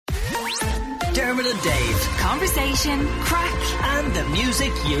Dermot and Dave. Conversation, crack, And the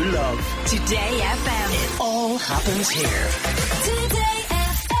music you love. Today FM. It all happens here. Today FM.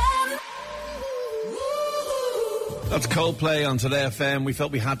 That's Coldplay on Today FM. We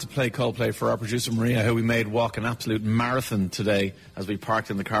felt we had to play Coldplay for our producer Maria, who we made walk an absolute marathon today as we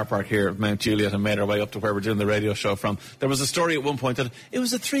parked in the car park here at Mount Juliet and made our way up to where we're doing the radio show from. There was a story at one point that it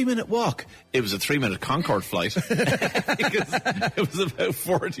was a 3-minute walk. It was a 3-minute Concorde flight because it was about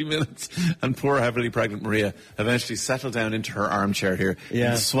 40 minutes. And poor heavily pregnant Maria eventually settled down into her armchair here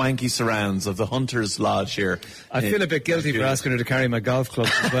in the swanky surrounds of the Hunter's Lodge here. I feel a bit guilty for asking her to carry my golf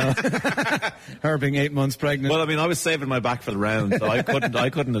clubs as well. Her being 8 months pregnant. Well, I mean, I was saving my back for the round, so I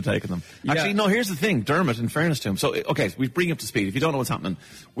couldn't have taken them. Actually, no, here's the thing, Dermot, in fairness to him. So, okay, we bring you up to speed. If you don't know what's happening,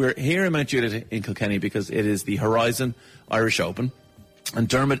 we're here in Mount Juliet in Kilkenny because it is the Horizon Irish Open. And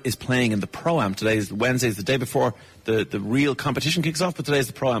Dermot is playing in the Pro-Am. Today is Wednesday, is the day before the real competition kicks off, but today is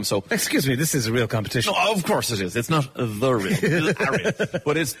the Pro-Am. So, excuse me, this is a real competition. No, of course it is. It's not the real.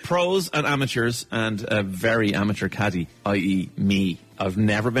 But it's pros and amateurs and a very amateur caddy, i.e. me. I've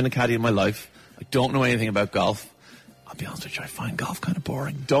never been a caddy in my life. I don't know anything about golf. I'll be honest with you, I find golf kind of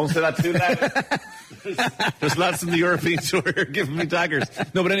boring. Don't say that too loud. There's lads in the European Tour here giving me daggers.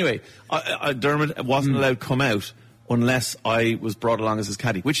 No, but anyway, Dermot wasn't allowed to come out unless I was brought along as his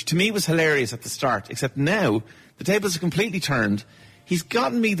caddy, which to me was hilarious at the start, except now the tables are completely turned. He's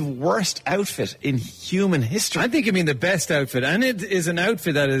gotten me the worst outfit in human history. I think you mean the best outfit, and it is an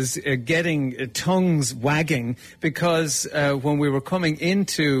outfit that is getting tongues wagging because when we were coming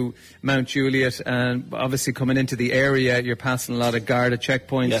into Mount Juliet and obviously coming into the area, you're passing a lot of Garda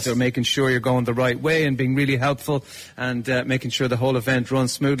checkpoints, yes. So making sure you're going the right way and being really helpful and making sure the whole event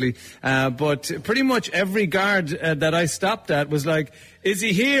runs smoothly. But pretty much every guard that I stopped at was like, is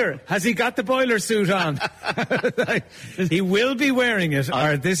he here? Has he got the boiler suit on? Like, he will be wearing it,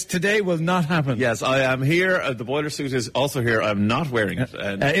 or this today will not happen. Yes, I am here. The boiler suit is also here. I'm not wearing it.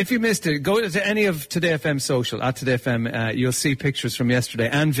 If you missed it, go to any of Today FM social, at Today FM. You'll see pictures from yesterday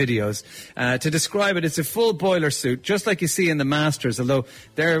and videos. To describe it, it's a full boiler suit, just like you see in the Masters, although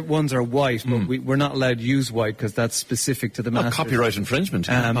their ones are white, but we're not allowed to use white because that's specific to the Masters. Copyright infringement.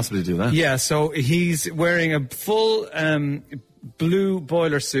 You can't possibly do that. Yeah, so he's wearing a full blue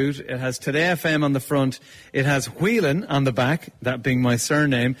boiler suit. It has Today FM on the front. It has Whelan on the back, that being my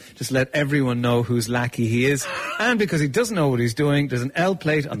surname, just let everyone know whose lackey he is. And because he doesn't know what he's doing, there's an L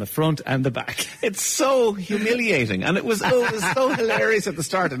plate on the front and the back. It's so humiliating, and it was so hilarious at the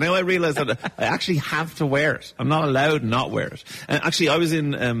start, and now I realise that I actually have to wear it. I'm not allowed not wear it. And actually, I was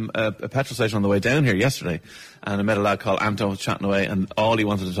in a petrol station on the way down here yesterday, and I met a lad called Anton chatting away, and all he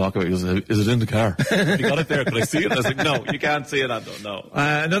wanted to talk about was, is it in the car? You got it there, could I see it? I was like, no, you can't see it, Anton, no.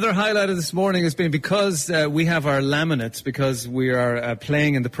 Another highlight of this morning has been because we have our laminates, because we are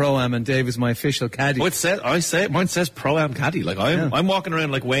playing in the Pro-Am, and Dave is my official caddy. Mine says Pro-Am caddy. Like, I'm walking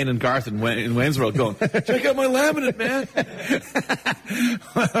around like Wayne and Garth in Wayne's World going, check out my laminate, man.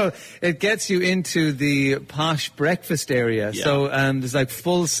 Well, it gets you into the posh breakfast area. Yeah. So there's like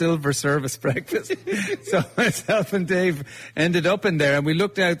full silver service breakfast. So myself and Dave ended up in there, and we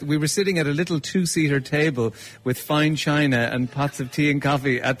looked out. We were sitting at a little 2-seater table with fine china and pots of tea and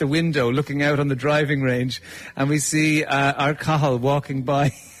coffee at the window, looking out on the driving range, and we see our Cathal walking by.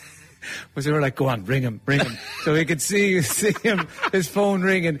 So we were like, go on, ring him. So we could see him, his phone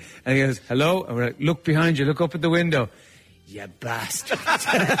ringing, and he goes, hello? And we're like, look behind you, look up at the window. You bastard.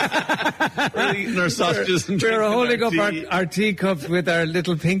 We're eating our sausages and we're holding up our teacups with our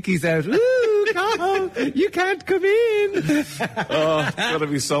little pinkies out. Ooh, Cathal, you can't come in. Oh, it's going to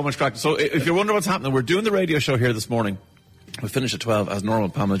be so much crack. So if you're wondering what's happening, we're doing the radio show here this morning. We finish at 12 as normal.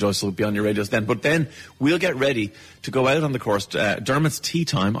 Pamela Joyce will be on your radios then. But then we'll get ready to go out on the course. Dermot's tea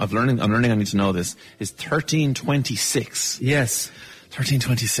time, I'm learning I need to know this, is 13:26. Yes.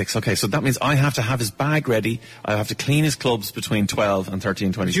 13:26. Okay, so that means I have to have his bag ready. I have to clean his clubs between 12 and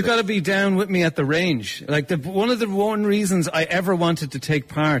 13:26. You got to be down with me at the range. Like one of the reasons I ever wanted to take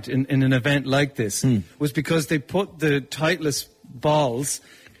part in an event like this was because they put the Titleist balls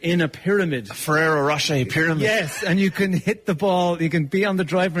in a pyramid. A Ferrero Rocher pyramid. Yes, and you can hit the ball, you can be on the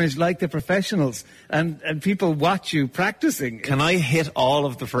driving range like the professionals, and people watch you practicing. Can I hit all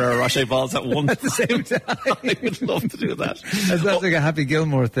of the Ferrero Rocher balls at once? At the same time? I would love to do that. That's like a Happy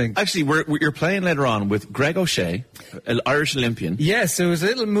Gilmore thing. Actually, you're playing later on with Greg O'Shea, an Irish Olympian. Yes, there was a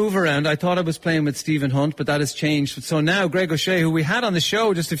little move around. I thought I was playing with Stephen Hunt, but that has changed. So now Greg O'Shea, who we had on the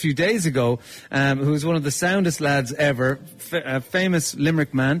show just a few days ago, who's one of the soundest lads ever, a famous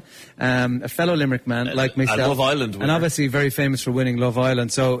Limerick man, a fellow Limerick man like myself. Love Island winner. And obviously very famous for winning Love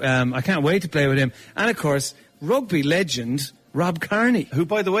Island. So I can't wait to play with him. And of course, rugby legend Rob Kearney. who,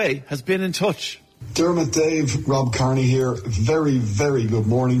 by the way, has been in touch. Dermot, Dave, Rob Kearney here. Very, very good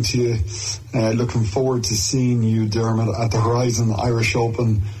morning to you. Looking forward to seeing you, Dermot, at the Horizon Irish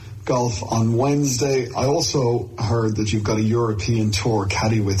Open golf on Wednesday. I also heard that you've got a European Tour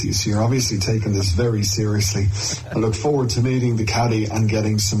caddy with you, so you're obviously taking this very seriously. I look forward to meeting the caddy and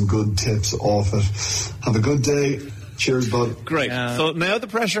getting some good tips off it. Have a good day. Cheers, bud. Great. So now the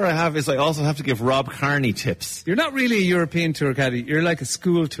pressure I have is I also have to give Rob Kearney tips. You're not really a European Tour caddy. You're like a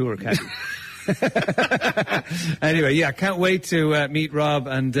school tour caddy. Anyway, yeah, can't wait to meet Rob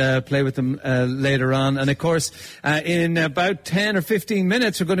and play with him later on. And of course, in about 10 or 15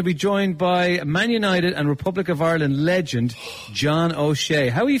 minutes, we're going to be joined by Man United and Republic of Ireland legend John O'Shea.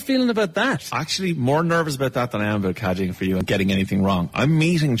 How are you feeling about that? Actually, more nervous about that than I am about caddying for you and getting anything wrong. I'm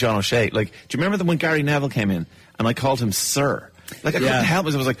meeting John O'Shea. Like, do you remember when Gary Neville came in and I called him Sir? Like, I couldn't help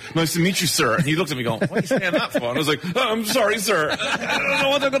it. I was like, nice to meet you, sir. And he looked at me going, what are you saying that for? And I was like, oh, I'm sorry, sir. I don't know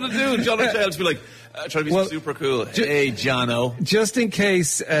what they're going to do. John O'Shea will just be like, try to be super cool. Hey, John-O. Just in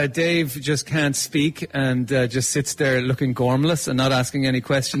case Dave just can't speak and just sits there looking gormless and not asking any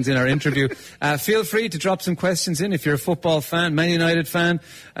questions in our interview, feel free to drop some questions in. If you're a football fan, Man United fan,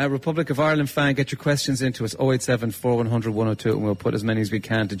 Republic of Ireland fan, get your questions into us, 087 4100 102, and we'll put as many as we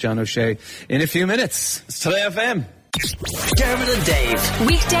can to John O'Shea in a few minutes. It's Today FM. Dermot and Dave.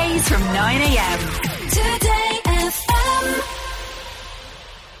 Weekdays from 9 a.m. Today